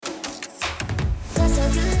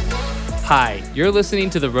Hi, you're listening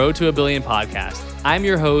to the Road to a Billion podcast. I'm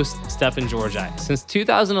your host, Stefan Georgi. Since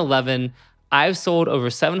 2011, I've sold over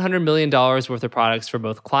 $700 million worth of products for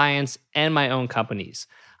both clients and my own companies.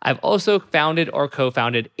 I've also founded or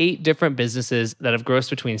co-founded 8 different businesses that have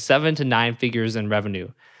grossed between 7 to 9 figures in revenue.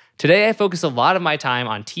 Today, I focus a lot of my time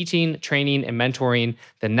on teaching, training, and mentoring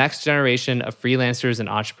the next generation of freelancers and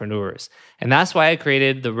entrepreneurs. And that's why I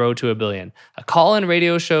created The Road to a Billion, a call-in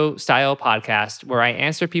radio show style podcast where I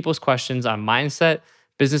answer people's questions on mindset,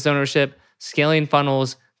 business ownership, scaling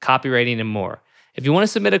funnels, copywriting, and more. If you want to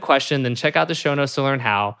submit a question, then check out the show notes to learn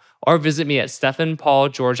how, or visit me at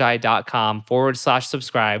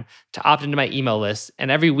stefanpaulgeorgi.com/subscribe to opt into my email list.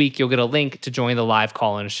 And every week you'll get a link to join the live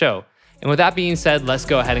call-in show. And with that being said, let's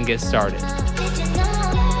go ahead and get started.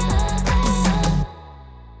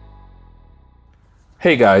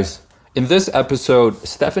 Hey guys, in this episode,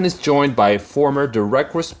 Stefan is joined by former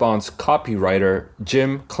direct response copywriter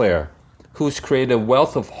Jim Clare, who's created a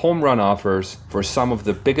wealth of home run offers for some of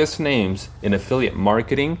the biggest names in affiliate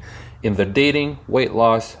marketing in the dating, weight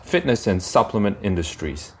loss, fitness, and supplement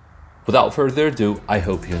industries. Without further ado, I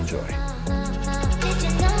hope you enjoy.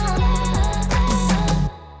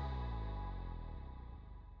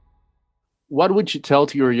 What would you tell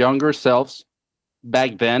to your younger selves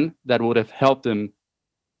back then that would have helped them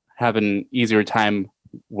have an easier time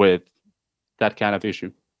with that kind of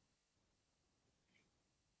issue?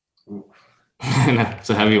 That's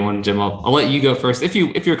a heavy one, Jim. I'll let you go first if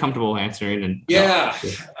you're comfortable answering. And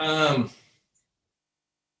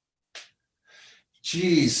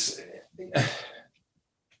Geez.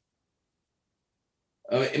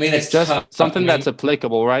 I mean, it's just tough. something that's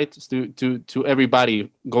applicable, right? To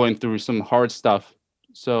everybody going through some hard stuff.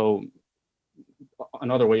 So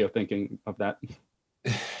another way of thinking of that.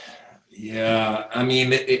 Yeah, I mean,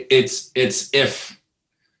 it's if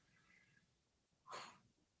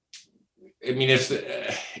they,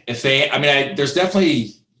 there's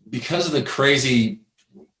definitely, because of the crazy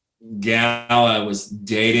gal I was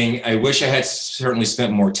dating, I wish I had certainly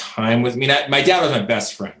spent more time with me. My dad was my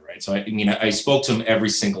best friend, right? So I spoke to him every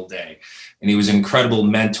single day, and he was an incredible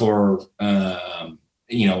mentor. So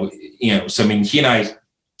he and I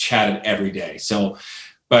chatted every day. So,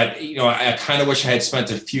 but I kind of wish I had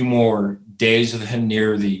spent a few more days with him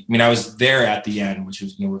I was there at the end, which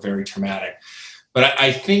was very traumatic. But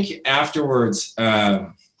I think afterwards,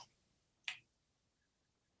 I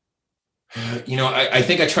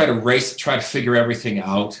think I tried to race to try to figure everything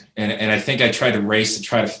out. And I think I tried to race to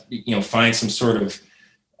try to, find some sort of,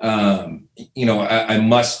 I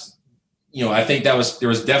must, I think there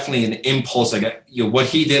was definitely an impulse. Like, what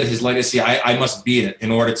he did, his legacy, I must be it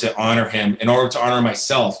in order to honor him, in order to honor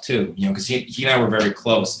myself too, because he and I were very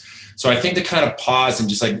close. So I think to kind of pause and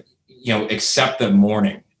just accept the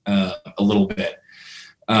mourning a little bit.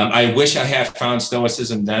 I wish I had found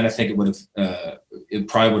stoicism then. I think it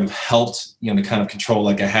probably would have helped, to kind of control,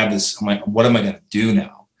 I have this, I'm like, what am I going to do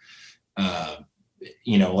now?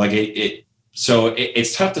 So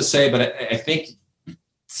it's tough to say, but I think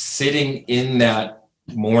sitting in that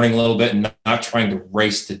mourning a little bit and not trying to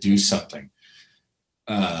race to do something,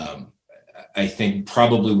 I think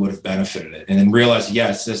probably would have benefited it. And then realize,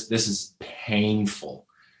 yes, this is painful.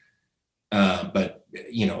 But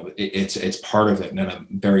it's part of it, and I'm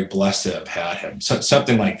very blessed to have had him. So,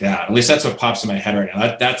 something like that. At least that's what pops in my head right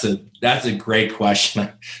now. That's a great question.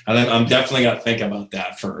 I'm definitely gonna think about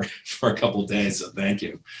that for a couple of days. So thank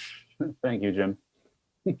you. Thank you, Jim.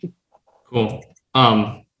 Cool.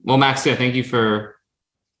 Well, Max, yeah, thank you for.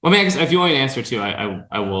 Well, Max, if you want me to answer too,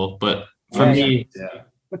 I will. But for me, yeah.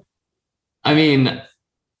 I mean,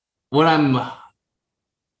 the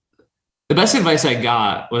best advice I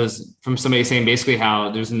got was from somebody saying basically how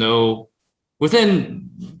there's within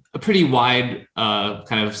a pretty wide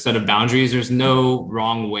kind of set of boundaries, there's no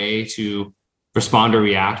wrong way to respond or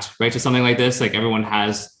react, right, to something like this. Like, everyone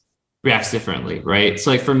reacts differently, right?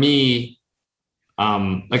 So for me,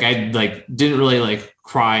 I didn't really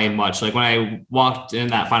cry much. Like, when I walked in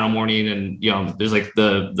that final morning and, there's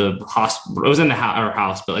the hospital, it was in our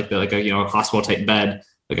house, but a hospital type bed,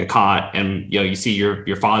 like a cot, and you see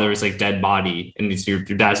your father's dead body, and your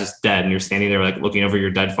dad's just dead, and you're standing there looking over your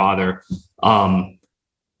dead father.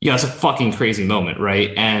 It's a fucking crazy moment,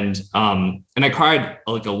 right? And I cried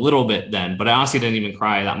a little bit then, but I honestly didn't even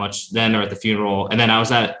cry that much then or at the funeral. And then I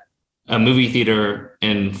was at a movie theater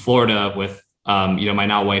in Florida with my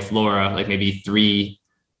now wife Laura, maybe 3-4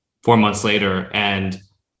 months later, and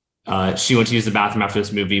she went to use the bathroom after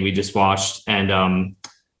this movie we just watched, and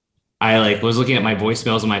I was looking at my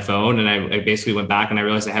voicemails on my phone, and I basically went back and I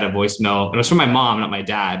realized I had a voicemail. It was from my mom, not my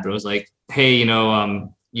dad, but it was like, hey,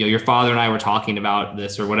 your father and I were talking about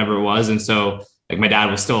this or whatever it was. And so like my dad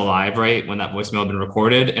was still alive, right, when that voicemail had been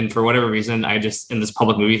recorded. And for whatever reason, I just, in this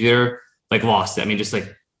public movie theater, like lost it. I mean, just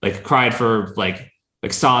like cried for like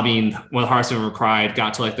sobbing, one of the hardest I've ever cried,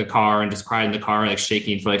 got to like the car and just cried in the car, like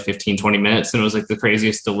shaking for like 15, 20 minutes. And it was like the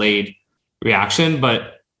craziest delayed reaction,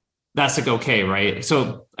 but that's like, okay. Right.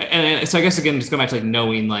 So, and so I guess again, just go back to like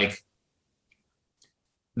knowing like,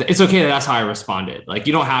 it's okay that that's how I responded. Like,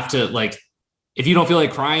 you don't have to like, if you don't feel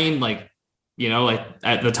like crying, like, like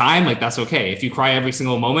at the time, like that's okay. If you cry every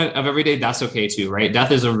single moment of every day, that's okay too. Right.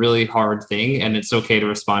 Death is a really hard thing, and it's okay to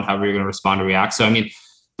respond however you're going to respond or react. So, I mean,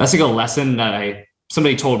 that's like a lesson that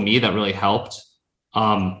somebody told me that really helped.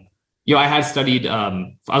 I had studied,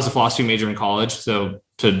 I was a philosophy major in college. So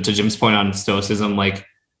to Jim's point on stoicism, like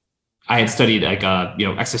I had studied like,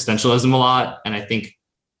 existentialism a lot. And I think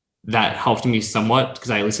that helped me somewhat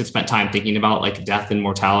because I at least had spent time thinking about like death and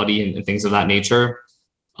mortality and things of that nature.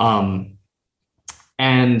 And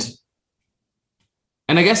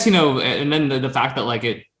I guess, and then the fact that like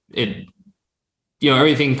it,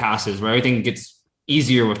 everything passes, right? Everything gets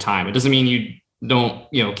easier with time. It doesn't mean you don't,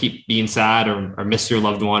 keep being sad or miss your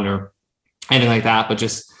loved one or anything like that. But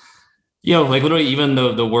just, like literally even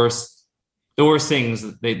the worst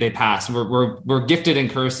things, they pass. We're gifted and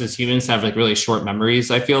cursed as humans to have like really short memories,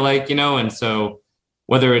 I feel like, and so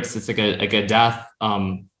whether it's like a death,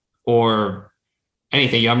 or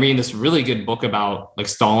anything. I'm reading this really good book about like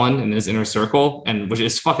Stalin and his inner circle, and which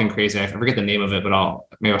is fucking crazy. I forget the name of it, but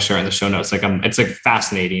maybe I'll share it in the show notes. Like, it's like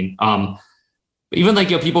fascinating. Even like,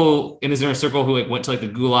 people in his inner circle who like went to like the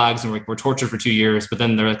gulags and were tortured for 2 years, but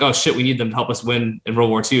then they're like, oh shit, we need them to help us win in World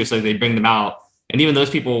War II. So they bring them out, and even those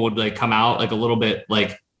people would like come out like a little bit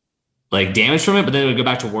like damaged from it, but then it would go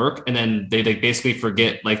back to work, and then they like basically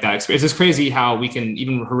forget like that experience. It's crazy how we can,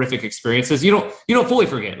 even horrific experiences, you don't fully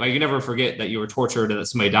forget. Like, you never forget that you were tortured or that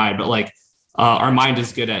somebody died, but like our mind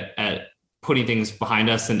is good at putting things behind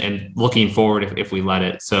us and looking forward if we let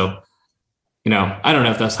it. So, I don't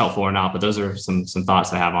know if that's helpful or not, but those are some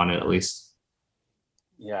thoughts I have on it, at least.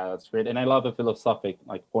 Yeah, that's great. And I love the philosophic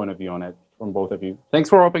like point of view on it from both of you. Thanks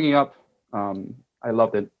for opening up. I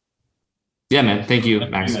loved it. Yeah, man. Thank you,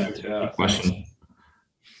 Max. Good question.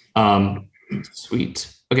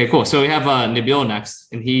 Sweet. Okay, cool. So we have Nabil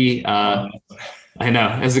next, and he, I know,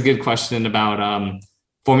 has a good question about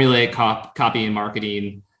formulaic copy and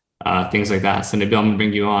marketing, things like that. So Nabil, I'm gonna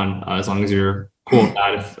bring you on as long as you're cool with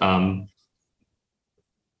that. If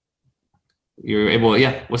you're able,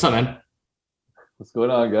 yeah. What's up, man? What's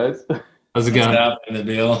going on, guys? How's it going? What's up,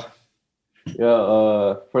 Nabil?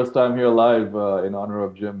 Yeah, first time here live in honor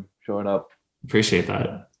of Jim showing up. Appreciate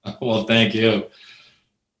that. Well, thank you.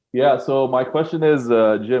 Yeah, so my question is,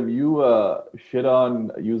 Jim, you shit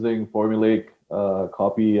on using formulaic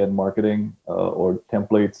copy and marketing or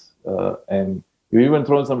templates, and you even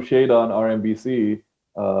thrown some shade on RMBC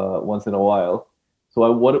once in a while. So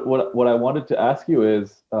what I wanted to ask you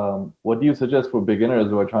is, what do you suggest for beginners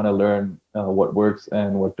who are trying to learn what works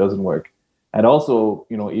and what doesn't work? And also,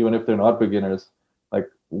 even if they're not beginners, like,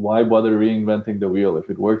 why bother reinventing the wheel? If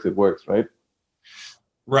it works, right?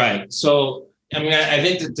 Right. So, I mean, I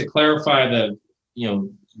think to clarify the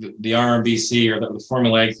RMBC or the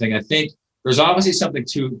formulaic thing, I think there's obviously something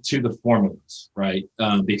to the formulas, right?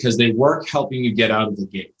 Because they work helping you get out of the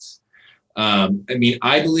gates. I mean,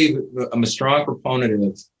 I believe I'm a strong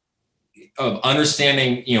proponent of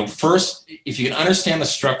understanding, first, if you can understand the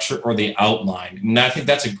structure or the outline, and I think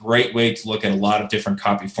that's a great way to look at a lot of different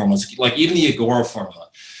copy formulas, like even the Agora formula.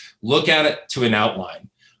 Look at it to an outline.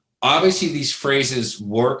 Obviously, these phrases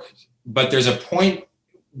work, but there's a point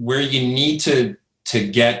where you need to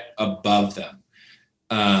get above them.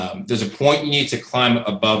 There's a point you need to climb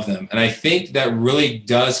above them. And I think that really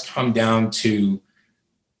does come down to,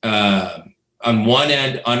 on one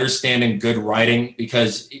end, understanding good writing,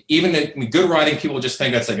 because even good writing, people just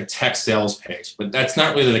think that's like a text sales page, but that's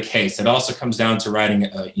not really the case. It also comes down to writing,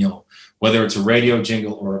 whether it's a radio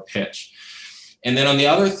jingle or a pitch. And then on the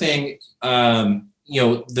other thing,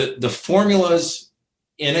 the formulas,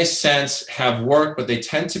 in a sense, have worked, but they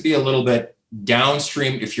tend to be a little bit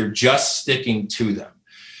downstream if you're just sticking to them.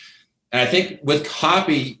 And I think with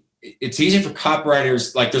copy, it's easy for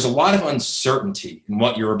copywriters, like there's a lot of uncertainty in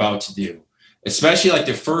what you're about to do, especially like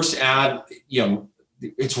the first ad,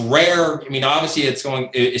 it's rare. I mean, obviously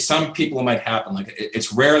some people it might happen. Like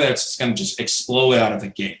it's rare that it's going to just explode out of the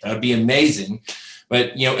gate. That would be amazing.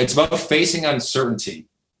 But, it's about facing uncertainty.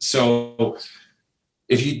 So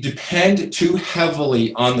if you depend too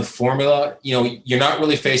heavily on the formula, you're not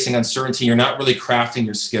really facing uncertainty. You're not really crafting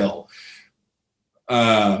your skill.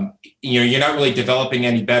 you're not really developing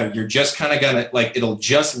any better. You're just kind of gonna like, it'll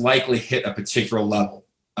just likely hit a particular level,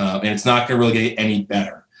 and it's not gonna really get any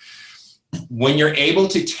better. When you're able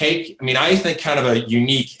to take, I think kind of a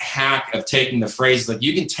unique hack of taking the phrases, like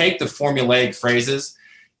you can take the formulaic phrases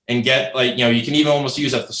and get you can even almost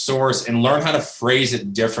use a thesaurus and learn how to phrase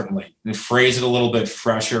it differently and phrase it a little bit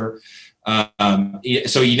fresher.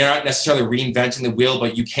 So you're not necessarily reinventing the wheel,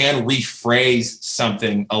 but you can rephrase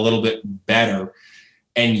something a little bit better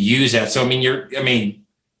and use that. So,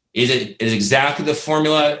 is it exactly the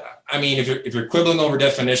formula? If you're quibbling over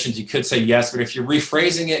definitions, you could say yes, but if you're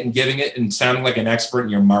rephrasing it and giving it and sounding like an expert in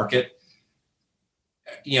your market,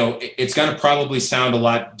 it's going to probably sound a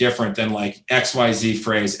lot different than like XYZ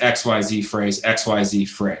phrase, XYZ phrase, XYZ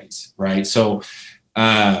phrase, right? So,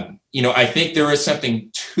 I think there is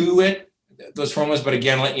something to it, those formulas, but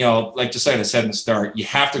again, like just like I said in the start, you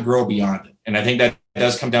have to grow beyond it. And I think that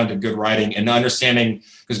does come down to good writing and understanding,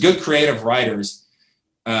 because good creative writers,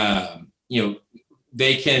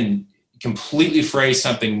 they can completely phrase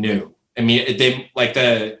something new. They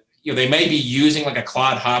may be using like a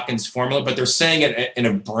Claude Hopkins formula, but they're saying it in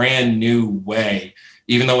a brand new way,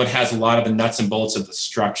 even though it has a lot of the nuts and bolts of the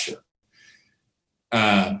structure.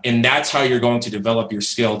 And that's how you're going to develop your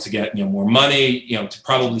skill to get more money, to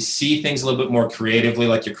probably see things a little bit more creatively,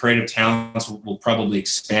 like your creative talents will probably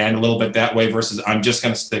expand a little bit that way versus I'm just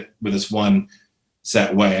going to stick with this one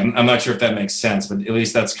set way. I'm not sure if that makes sense, but at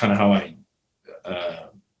least that's kind of how in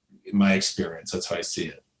my experience, that's how I see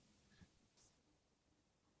it.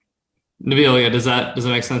 Nabil, does that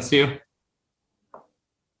make sense to you?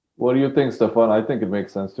 What do you think, Stefan? I think it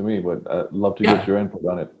makes sense to me, but I'd love to get your input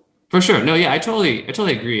on it. For sure. No, yeah, I totally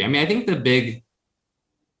agree. I think the big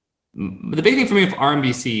thing for me with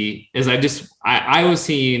RMBC is I was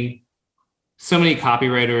seeing so many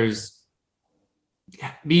copywriters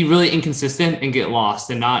be really inconsistent and get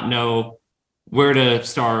lost and not know where to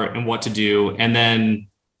start and what to do. And then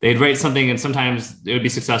they'd write something and sometimes it would be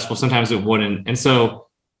successful, sometimes it wouldn't. And so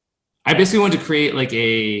I basically wanted to create like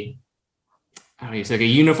a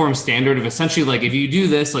uniform standard of essentially like, if you do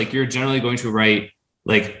this, like you're generally going to write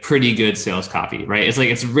like pretty good sales copy, right? It's like,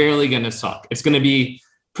 it's rarely going to suck. It's going to be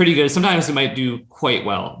pretty good. Sometimes it might do quite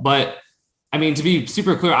well, but to be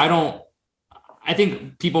super clear, I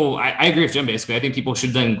think people, I agree with Jim, basically. I think people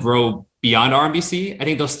should then grow beyond RMBC. I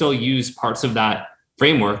think they'll still use parts of that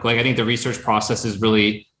framework. Like I think the research process is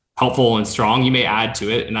really helpful and strong. You may add to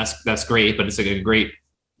it and that's great, but it's like a great,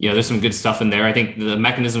 there's some good stuff in there. I think the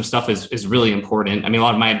mechanism stuff is really important. A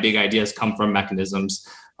lot of my big ideas come from mechanisms.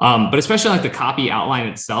 But especially like the copy outline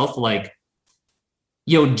itself, like,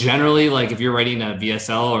 generally, like if you're writing a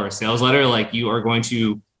VSL or a sales letter, like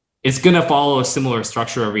it's going to follow a similar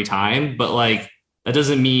structure every time. But like, that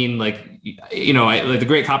doesn't mean like, the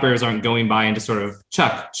great copywriters aren't going by and just sort of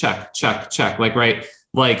check, like, right.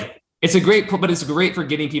 Like it's great for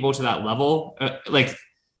getting people to that level. Like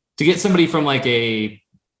to get somebody from like a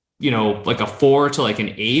 4 to like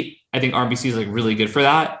an 8, I think RMBC is like really good for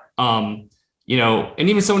that. And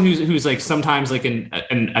even someone who's like sometimes like a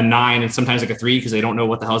 9 and sometimes like a 3 because they don't know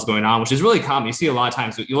what the hell is going on, which is really common. You see a lot of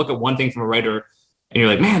times you look at one thing from a writer and you're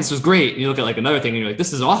like, man, this was great. And you look at like another thing and you're like,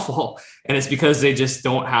 this is awful. And it's because they just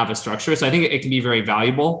don't have a structure. So I think it can be very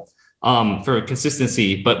valuable for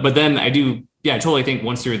consistency. But then I totally think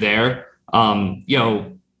once you're there,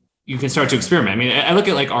 you can start to experiment. I look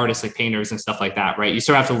at like artists, like painters and stuff like that, right? You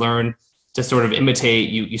sort of have to learn to sort of imitate.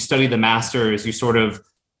 You study the masters. You sort of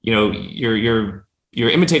you're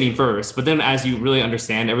imitating first, but then as you really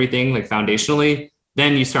understand everything like foundationally,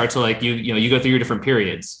 then you start to like you go through your different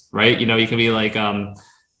periods, right? You can be like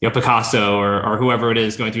Picasso or whoever it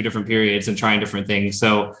is going through different periods and trying different things.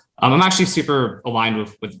 So I'm actually super aligned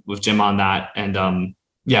with Jim on that, and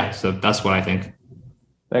so that's what I think.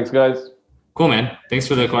 Thanks, guys. Cool, man. Thanks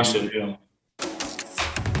for the question.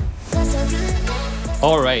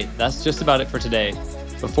 All right, that's just about it for today.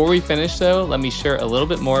 Before we finish though, let me share a little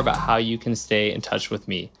bit more about how you can stay in touch with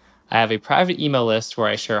me. I have a private email list where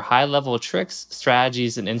I share high-level tricks,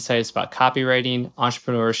 strategies, and insights about copywriting,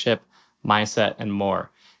 entrepreneurship, mindset, and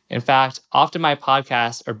more. In fact, often my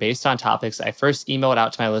podcasts are based on topics I first emailed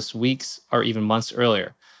out to my list weeks or even months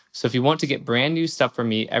earlier. So if you want to get brand new stuff from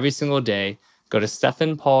me every single day, go to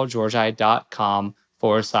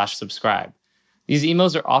stefanpaulgeorgi.com/subscribe. These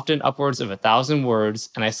emails are often upwards of 1,000 words,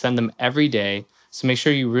 and I send them every day. So make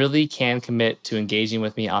sure you really can commit to engaging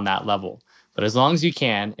with me on that level. But as long as you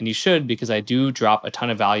can, and you should because I do drop a ton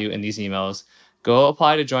of value in these emails, go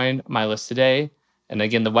apply to join my list today. And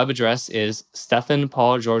again, the web address is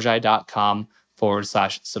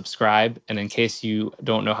stefanpaulgeorgi.com/subscribe. And in case you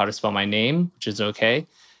don't know how to spell my name, which is okay,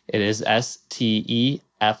 It is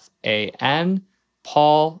Stefan,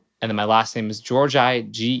 Paul, and then my last name is Georgi,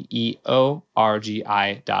 GEORGI.com.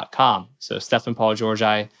 So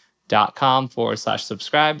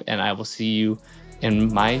stefanpaulgeorgi.com/subscribe, and I will see you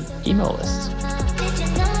in my email list.